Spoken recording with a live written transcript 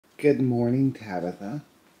Good morning, Tabitha.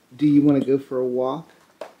 Do you want to go for a walk?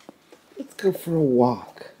 Let's go for a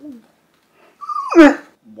walk.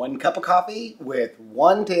 1 cup of coffee with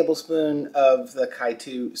 1 tablespoon of the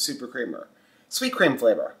Keto super creamer. Sweet cream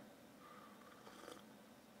flavor.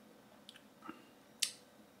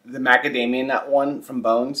 The macadamia nut one from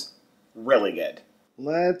Bones, really good.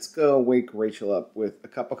 Let's go wake Rachel up with a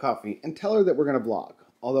cup of coffee and tell her that we're going to vlog.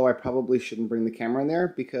 Although I probably shouldn't bring the camera in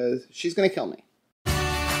there because she's going to kill me.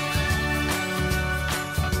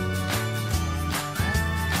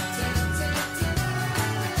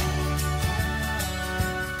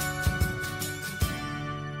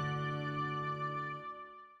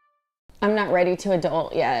 I'm not ready to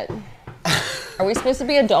adult yet. Are we supposed to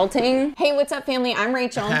be adulting? Hey, what's up, family? I'm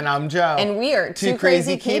Rachel. And I'm Joe. And we are Two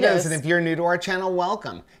Crazy Crazy Ketos. Ketos. And if you're new to our channel,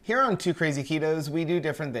 welcome. Here on Two Crazy Ketos, we do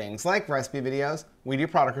different things like recipe videos, we do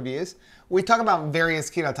product reviews, we talk about various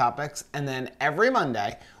keto topics, and then every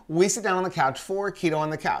Monday, we sit down on the couch for Keto on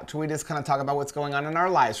the Couch. We just kind of talk about what's going on in our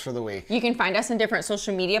lives for the week. You can find us on different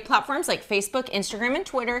social media platforms like Facebook, Instagram, and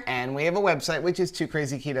Twitter. And we have a website, which is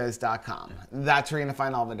twocrazyketos.com. That's where you're going to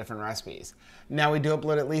find all the different recipes. Now, we do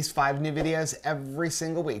upload at least 5 new videos every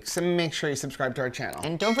single week, so make sure you subscribe to our channel.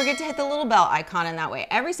 And don't forget to hit the little bell icon, and that way,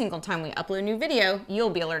 every single time we upload a new video, you'll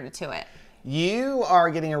be alerted to it. You are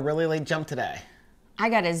getting a really late jump today. I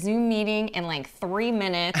got a Zoom meeting in like 3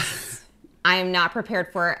 minutes. I am not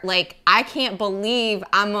prepared for it. Like, I can't believe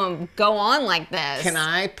I'm gonna go on like this. Can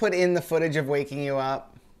I put in the footage of waking you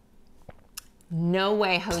up? No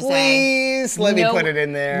way, Jose. Please let me put it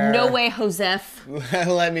in there. No way, Joseph.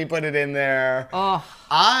 Let me put it in there. Oh.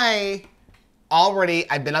 I've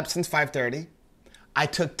been up since 5:30. I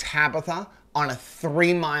took Tabitha on a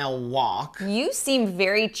 3-mile walk. You seem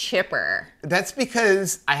very chipper. That's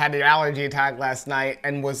because I had an allergy attack last night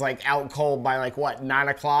and was like out cold by like what, 9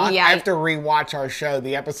 o'clock? Yeah. I have to rewatch our show,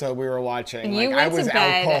 the episode we were watching. You like, went I was to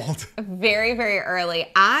bed out cold. very, very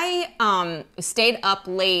early. I stayed up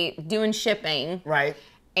late doing shipping. Right.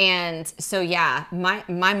 And so yeah,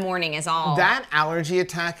 my morning is all... That allergy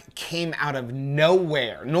attack came out of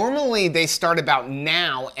nowhere. Normally they start about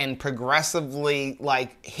now and progressively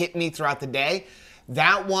like hit me throughout the day.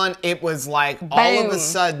 That one, it was like all of a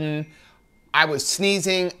sudden I was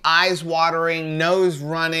sneezing, eyes watering, nose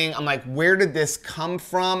running. I'm like, where did this come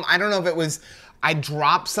from? I don't know if it was, I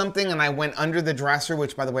dropped something and I went under the dresser,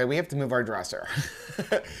 which by the way, we have to move our dresser.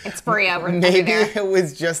 It's free over Maybe there. it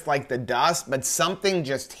was just like the dust, but something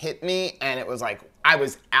just hit me and it was like, I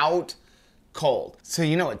was out cold. So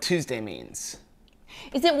you know what Tuesday means.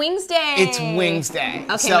 Is it Wings Day? It's Wings Day.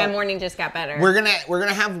 Okay, so my morning just got better. We're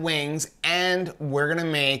gonna have wings and we're gonna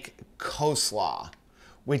make coleslaw,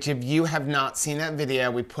 which if you have not seen that video,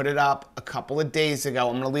 we put it up a couple of days ago.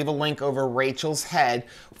 I'm gonna leave a link over Rachel's head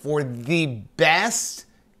for the best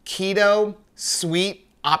keto sweet,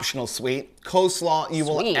 optional sweet, coleslaw you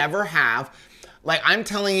will ever have. Like I'm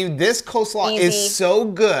telling you, this coleslaw is so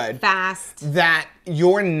good, fast, that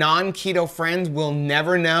your non-keto friends will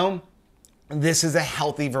never know this is a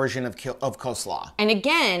healthy version of coleslaw. And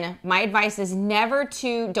again, my advice is never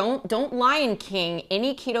to, don't Lion King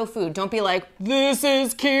any keto food. Don't be like, this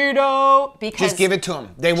is keto. Because just give it to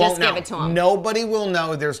them. They won't know. Just give it to them. Nobody will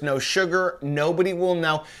know. There's no sugar. Nobody will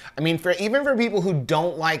know. I mean, even for people who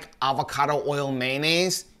don't like avocado oil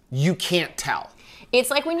mayonnaise, you can't tell. It's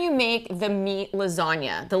like when you make the meat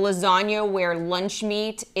lasagna. The lasagna where lunch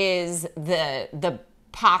meat is the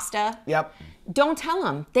pasta. Yep. Don't tell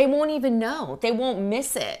them. They won't even know. They won't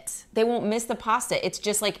miss it. They won't miss the pasta. It's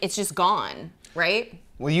just like, it's just gone, right?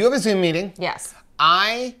 Well, you have a Zoom meeting. Yes.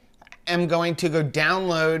 I am going to go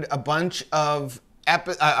download a bunch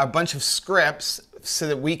of scripts so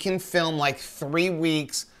that we can film like 3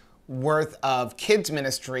 weeks worth of kids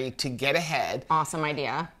ministry to get ahead. Awesome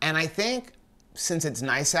idea. And I think since it's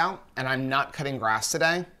nice out and I'm not cutting grass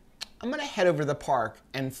today, I'm gonna head over to the park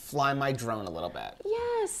and fly my drone a little bit.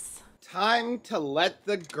 Yes. Time to let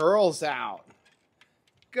the girls out.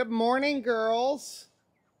 Good morning, girls.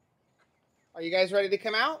 Are you guys ready to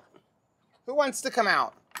come out? Who wants to come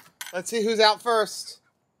out? Let's see who's out first.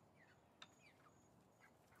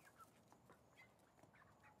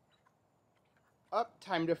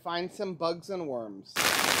 Time to find some bugs and worms.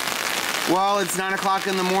 Well, it's 9 o'clock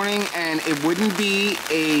in the morning and it wouldn't be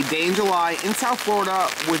a day in July in South Florida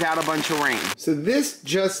without a bunch of rain. So this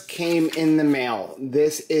just came in the mail.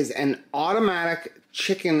 This is an automatic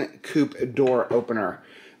chicken coop door opener.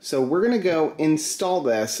 So we're gonna go install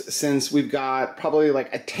this since we've got probably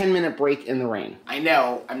like a 10-minute break in the rain. I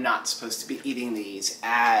know I'm not supposed to be eating these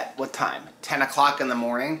at what time? 10 o'clock in the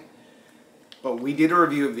morning? But we did a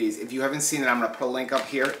review of these. If you haven't seen it, I'm going to put a link up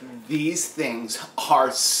here. These things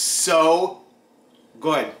are so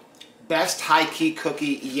good. Best high-key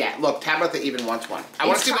cookie yet. Look, Tabitha even wants one.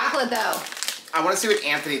 It's chocolate, though. I want to see what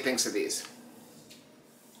Anthony thinks of these.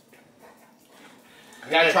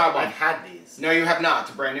 You gotta try one. I've had these. No, you have not.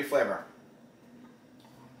 It's a brand new flavor.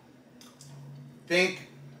 Think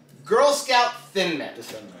Girl Scout Thin Mint.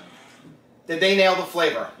 Just Thin Mint. Did they nail the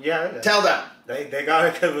flavor? Yeah, they did. Tell them. They got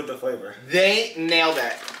it good with the flavor. They nailed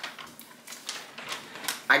it.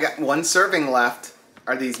 I got one serving left.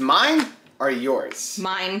 Are these mine or yours?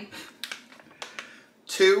 Mine.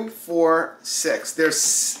 2, 4, 6.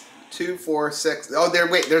 There's 2, 4, 6. Oh,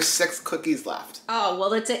 there's 6 cookies left. Oh,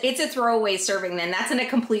 well, it's a throwaway serving then. That's in a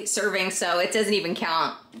complete serving, so it doesn't even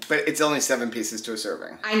count. But it's only 7 pieces to a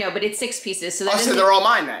serving. I know, but it's 6 pieces, so that so they're all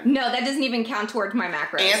mine then? No, that doesn't even count towards my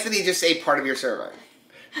macros. Anthony just ate part of your serving.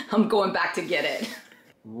 I'm going back to get it.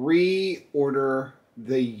 Reorder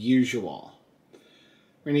the usual.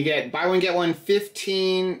 When you get buy one, get one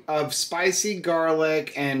 15 of spicy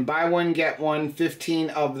garlic, and buy one, get one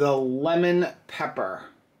 15 of the lemon pepper.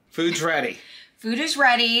 Food's ready. Food is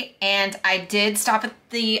ready, and I did stop at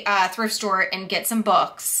the thrift store and get some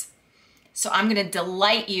books. So I'm gonna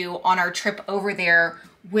delight you on our trip over there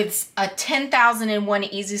with a 10,001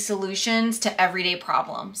 easy solutions to everyday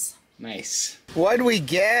problems. Nice. What'd we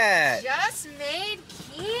get? Just made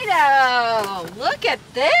keto. Look at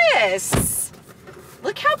this.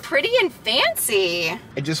 Look how pretty and fancy.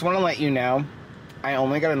 I just want to let you know, I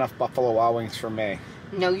only got enough Buffalo Wild Wings for me.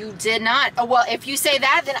 No, you did not. Oh, well, if you say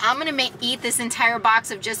that, then I'm gonna eat this entire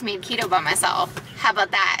box of just made keto by myself. How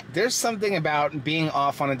about that? There's something about being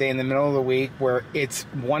off on a day in the middle of the week where it's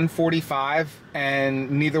 1:45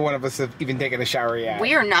 and neither one of us have even taken a shower yet.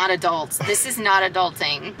 We are not adults. This is not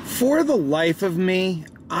adulting. For the life of me,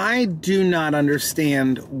 I do not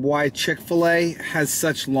understand why Chick-fil-A has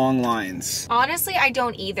such long lines. Honestly, I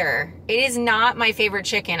don't either. It is not my favorite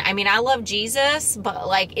chicken. I mean, I love Jesus, but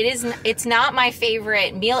like it's not my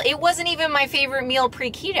favorite meal. It wasn't even my favorite meal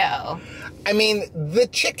pre-keto. I mean, the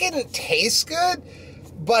chicken tastes good,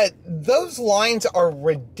 but those lines are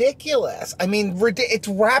ridiculous. I mean, it's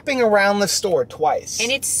wrapping around the store twice. And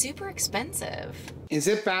it's super expensive. Is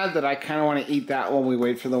it bad that I kind of want to eat that while we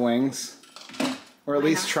wait for the wings? Or at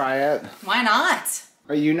least try it? Why not?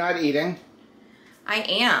 Are you not eating? I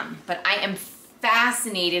am, but I am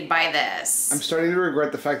fascinated by this. I'm starting to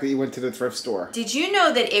regret the fact that you went to the thrift store. Did you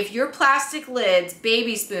know that if your plastic lids,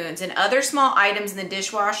 baby spoons, and other small items in the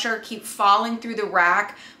dishwasher keep falling through the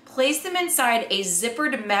rack, place them inside a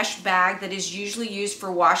zippered mesh bag that is usually used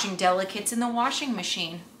for washing delicates in the washing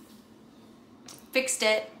machine? Fixed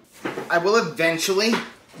it. I will eventually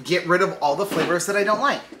get rid of all the flavors that I don't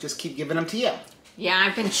like. Just keep giving them to you. Yeah,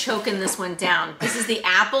 I've been choking this one down. This is the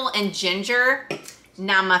apple and ginger,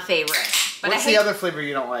 not my favorite. But What's the other flavor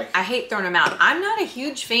you don't like? I hate throwing them out. I'm not a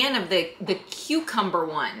huge fan of the cucumber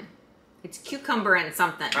one. It's cucumber and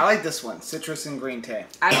something. I like this one, citrus and green tea.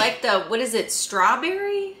 I like the, what is it,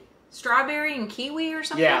 strawberry? Strawberry and kiwi or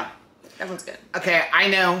something? Yeah. That one's good. Okay, I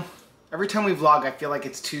know. Every time we vlog, I feel like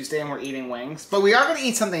it's Tuesday and we're eating wings. But we are going to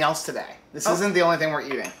eat something else today. This isn't the only thing we're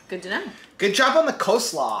eating. Good to know. Good job on the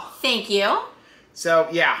coleslaw. Thank you. So,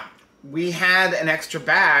 yeah. We had an extra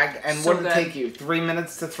bag, and So what did it good. take you? 3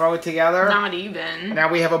 minutes to throw it together? Not even. Now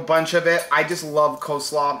we have a bunch of it. I just love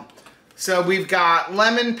coleslaw. So we've got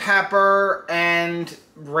lemon pepper and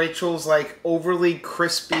Rachel's like overly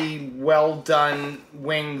crispy, well done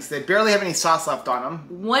wings that barely have any sauce left on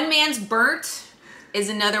them. One man's burnt is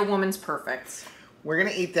another woman's perfect. We're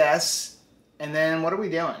gonna eat this, and then what are we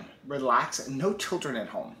doing? Relax. No children at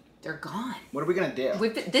home. They're gone. What are we gonna do?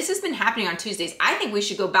 This has been happening on Tuesdays. I think we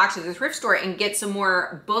should go back to the thrift store and get some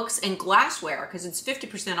more books and glassware because it's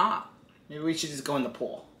 50% off. Maybe we should just go in the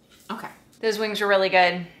pool. Okay. Those wings are really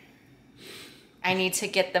good. I need to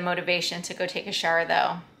get the motivation to go take a shower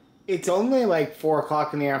though. It's only like 4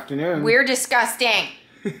 o'clock in the afternoon. We're disgusting.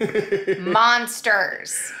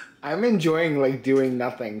 Monsters. I'm enjoying like doing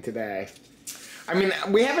nothing today. I mean,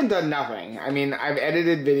 we haven't done nothing. I mean, I've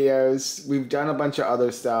edited videos. We've done a bunch of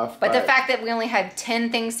other stuff. But the fact that we only had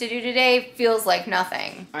 10 things to do today feels like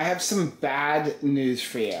nothing. I have some bad news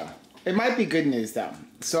for you. It might be good news though.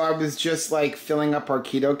 So I was just like filling up our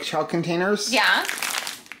keto shell containers. Yeah.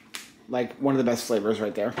 Like one of the best flavors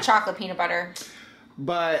right there. Chocolate peanut butter.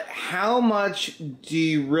 But how much do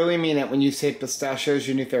you really mean it when you say pistachio is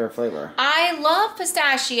your new favorite flavor? I love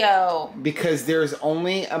pistachio. Because there's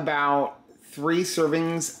only about 3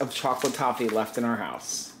 servings of chocolate toffee left in our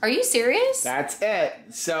house. Are you serious? That's it.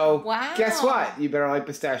 So Wow. guess what? You better like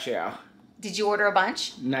pistachio. Did you order a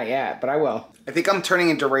bunch? Not yet, but I will. I think I'm turning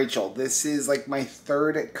into Rachel. This is like my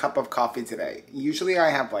 3rd cup of coffee today. Usually I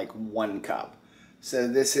have like 1 cup. So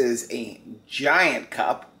this is a giant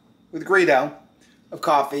cup with Greedo of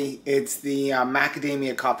coffee. It's the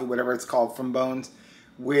macadamia coffee, whatever it's called, from Bones,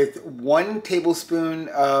 with 1 tablespoon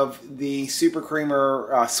of the super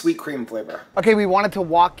creamer sweet cream flavor. Okay, we wanted to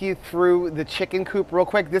walk you through the chicken coop real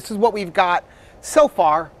quick. This is what we've got so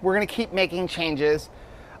far. We're gonna keep making changes.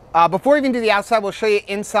 Before we even do the outside, we'll show you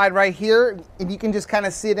inside right here. If you can just kind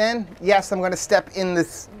of sit in. Yes, I'm gonna step in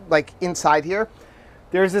this, like inside here.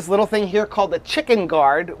 There's this little thing here called the chicken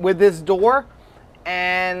guard with this door.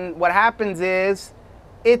 And what happens is,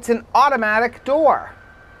 it's an automatic door.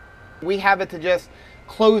 We have it to just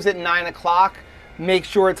close at 9 o'clock, make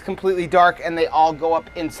sure it's completely dark, and they all go up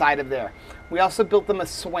inside of there. We also built them a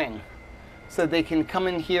swing so they can come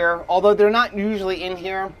in here. Although they're not usually in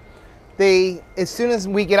here, as soon as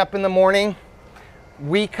we get up in the morning,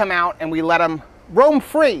 we come out and we let them roam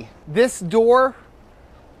free. This door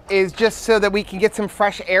is just so that we can get some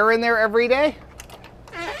fresh air in there every day.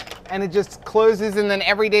 And it just closes, and then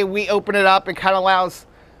every day we open it up and kind of allows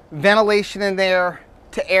ventilation in there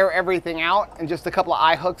to air everything out, and just a couple of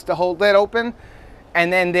eye hooks to hold it open.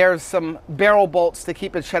 And then there's some barrel bolts to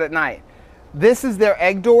keep it shut at night. This is their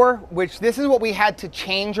egg door, which this is what we had to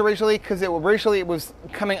change originally, because originally it was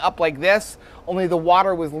coming up like this, only the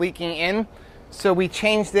water was leaking in. So we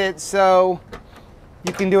changed it so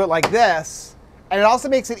you can do it like this. And it also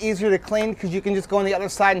makes it easier to clean, because you can just go on the other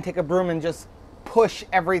side and take a broom and just push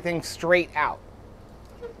everything straight out.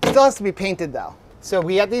 It still has to be painted though. So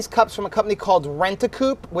we have these cups from a company called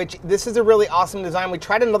Rent-A-Coop, which this is a really awesome design. We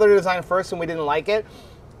tried another design first and we didn't like it.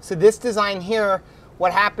 So this design here,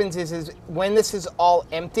 what happens is when this is all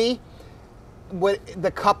empty,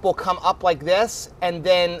 the cup will come up like this, and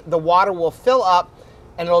then the water will fill up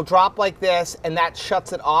and it'll drop like this, and that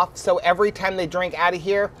shuts it off. So every time they drink out of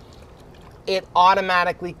here, it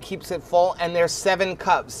automatically keeps it full, and there's 7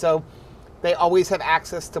 cups. So they always have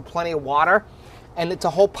access to plenty of water, and it's a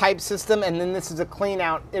whole pipe system. And then this is a clean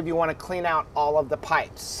out if you want to clean out all of the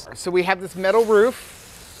pipes. So we have this metal roof.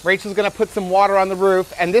 Rachel's gonna put some water on the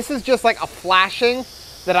roof, and this is just like a flashing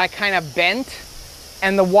that I kind of bent,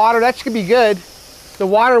 and the water, that should be good. The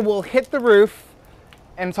water will hit the roof,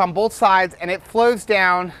 and it's on both sides, and it flows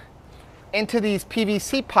down into these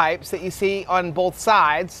PVC pipes that you see on both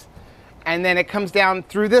sides, and then it comes down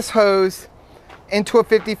through this hose into a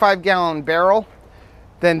 55-gallon barrel.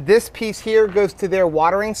 Then this piece here goes to their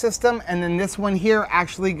watering system, and then this one here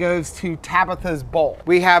actually goes to Tabitha's bowl.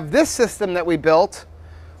 We have this system that we built,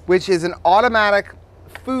 which is an automatic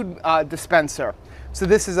food dispenser. So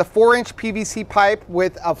this is a 4-inch PVC pipe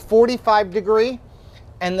with a 45-degree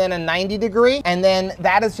and then a 90-degree. And then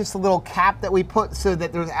that is just a little cap that we put so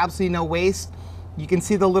that there's absolutely no waste. You can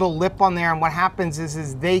see the little lip on there, and what happens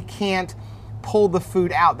is they can't pull the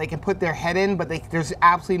food out. They can put their head in, but there's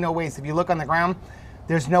absolutely no waste. If you look on the ground,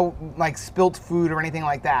 there's no like spilt food or anything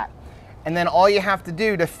like that. And then all you have to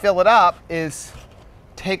do to fill it up is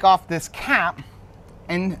take off this cap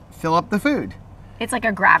and fill up the food. It's like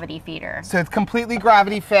a gravity feeder. So it's completely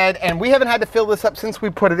gravity fed, and we haven't had to fill this up since we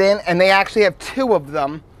put it in, and they actually have 2 of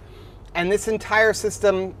them. And this entire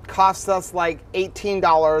system costs us like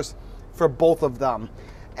 $18 for both of them.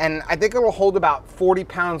 And I think it will hold about 40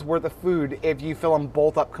 pounds worth of food if you fill them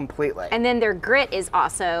both up completely. And then their grit is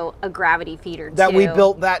also a gravity feeder too. That we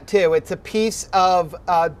built that too. It's a piece of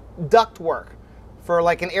duct work for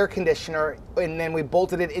like an air conditioner, and then we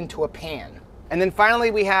bolted it into a pan. And then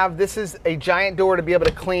finally we have, this is a giant door to be able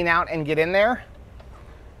to clean out and get in there.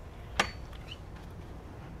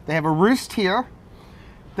 They have a roost here.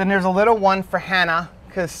 Then there's a little one for Hannah,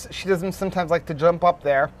 because she doesn't sometimes like to jump up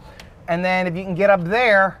there. And then if you can get up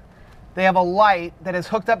there, they have a light that is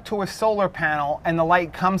hooked up to a solar panel, and the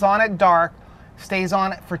light comes on at dark, stays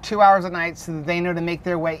on for 2 hours a night, so that they know to make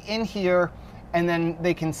their way in here, and then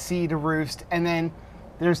they can see to roost. And then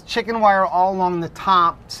there's chicken wire all along the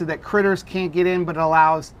top so that critters can't get in, but it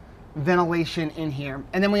allows ventilation in here.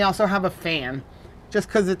 And then we also have a fan, just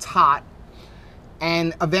because it's hot.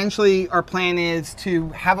 And eventually our plan is to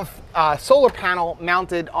have a solar panel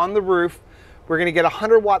mounted on the roof. We're gonna get a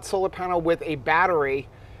 100-watt solar panel with a battery,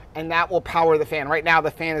 and that will power the fan. Right now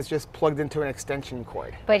the fan is just plugged into an extension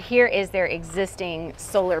cord. But here is their existing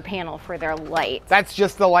solar panel for their light. That's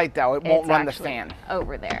just the light though, it won't run the fan.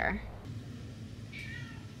 Over there.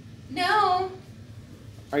 No.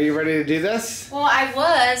 Are you ready to do this? Well, I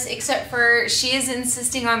was, except for she is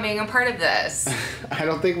insisting on being a part of this. I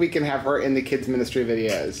don't think we can have her in the kids ministry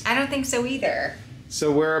videos. I don't think so either. So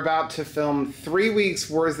we're about to film 3 weeks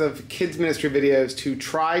worth of kids ministry videos to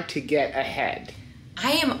try to get ahead.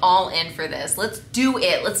 I am all in for this. Let's do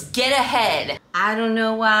it. Let's get ahead. I don't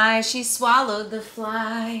know why she swallowed the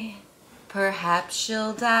fly. Perhaps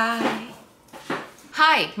she'll die.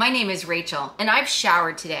 Hi, my name is Rachel, and I've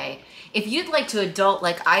showered today. If you'd like to adult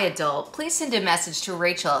like I adult, please send a message to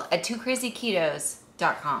Rachel at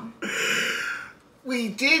twoCrazyKetos.com. We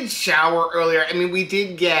did shower earlier. I mean, we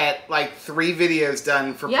did get like 3 videos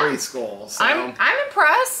done for preschool. So I'm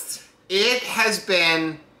impressed. It has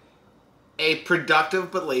been a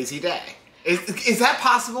productive but lazy day. Is that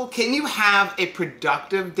possible? Can you have a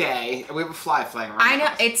productive day? We have a fly flying around. I know,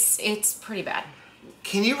 it's pretty bad.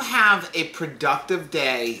 Can you have a productive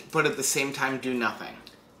day but at the same time do nothing?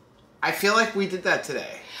 I feel like we did that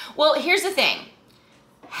today. Well, here's the thing.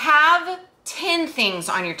 Have 10 things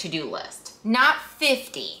on your to-do list, not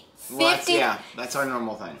 50. Well, that's our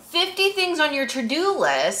normal thing. 50 things on your to-do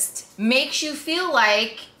list makes you feel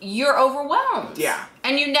like you're overwhelmed. Yeah.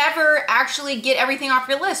 And you never actually get everything off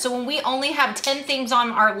your list. So when we only have 10 things on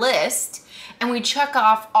our list and we check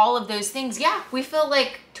off all of those things, yeah, we feel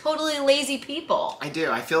like totally lazy people. I do.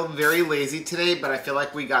 I feel very lazy today, but I feel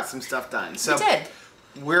like we got some stuff done. So we did.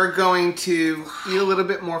 We're going to eat a little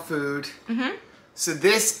bit more food. Mm-hmm. So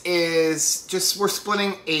this is we're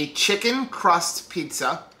splitting a chicken crust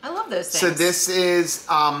pizza. I love those things. So this is,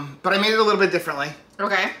 but I made it a little bit differently.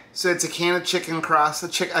 Okay. So it's a can of chicken crust, a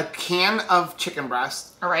can of chicken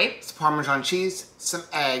breast. All right. It's Parmesan cheese, some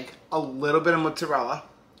egg, a little bit of mozzarella.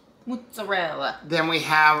 Mozzarella. Then we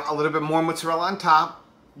have a little bit more mozzarella on top,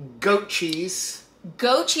 goat cheese.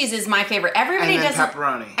 Goat cheese is my favorite. Everybody and then doesn't.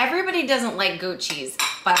 Pepperoni. Everybody doesn't like goat cheese,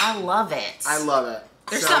 but I love it. I love it.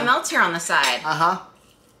 There's something else here on the side. Uh-huh.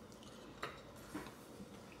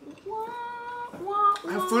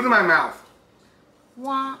 I have food in my mouth.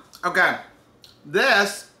 Wah. Okay.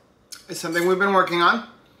 This is something we've been working on.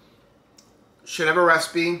 Should have a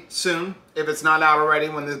recipe soon, if it's not out already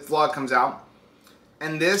when this vlog comes out.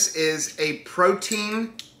 And this is a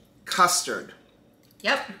protein custard.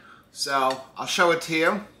 Yep. So, I'll show it to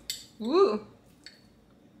you. Ooh.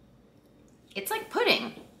 It's like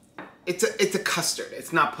pudding. It's a custard.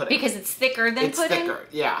 It's not pudding. Because it's thicker than pudding? It's thicker,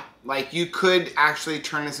 yeah. Like, you could actually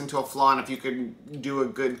turn this into a flan if you could do a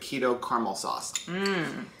good keto caramel sauce.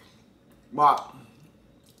 Mmm. Well,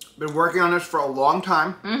 been working on this for a long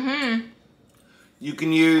time. Mm-hmm. You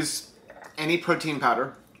can use any protein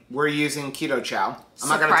powder. We're using keto chow. I'm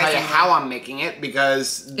not going to tell you how I'm making it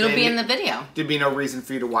because it'll be in the video. There'd be no reason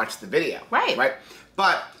for you to watch the video. Right. Right?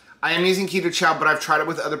 But I am using keto chow, but I've tried it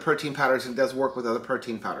with other protein powders and it does work with other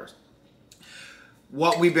protein powders.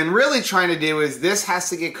 What we've been really trying to do is this has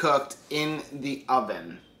to get cooked in the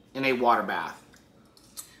oven in a water bath.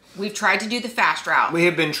 We've tried to do the fast route. We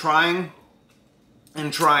have been trying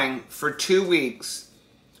and trying for 2 weeks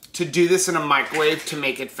to do this in a microwave to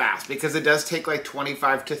make it fast because it does take like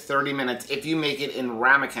 25 to 30 minutes if you make it in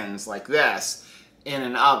ramekins like this in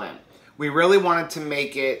an oven. We really wanted to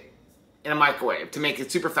make it in a microwave to make it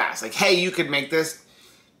super fast. Like, hey, you could make this.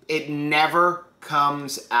 It never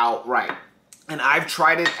comes out right. And I've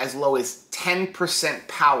tried it as low as 10%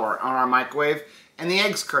 power on our microwave and the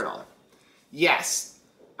eggs curdle. Yes,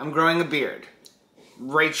 I'm growing a beard.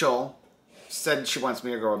 Rachel said she wants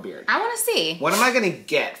me to grow a beard. I want to see. What am I going to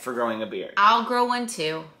get for growing a beard? I'll grow one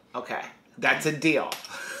too. Okay, that's a deal.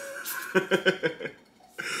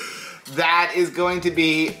 That is going to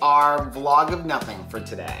be our vlog of nothing for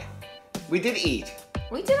today. We did eat.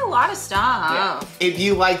 We did a lot of stuff. Yeah. If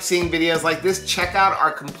you like seeing videos like this, check out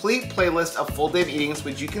our complete playlist of full day of eatings,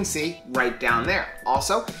 which you can see right down there.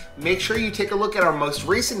 Also, make sure you take a look at our most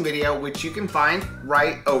recent video, which you can find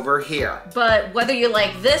right over here. But whether you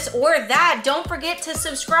like this or that, don't forget to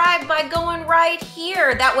subscribe by going right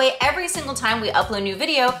here. That way, every single time we upload a new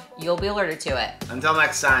video, you'll be alerted to it. Until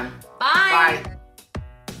next time. Bye. Bye.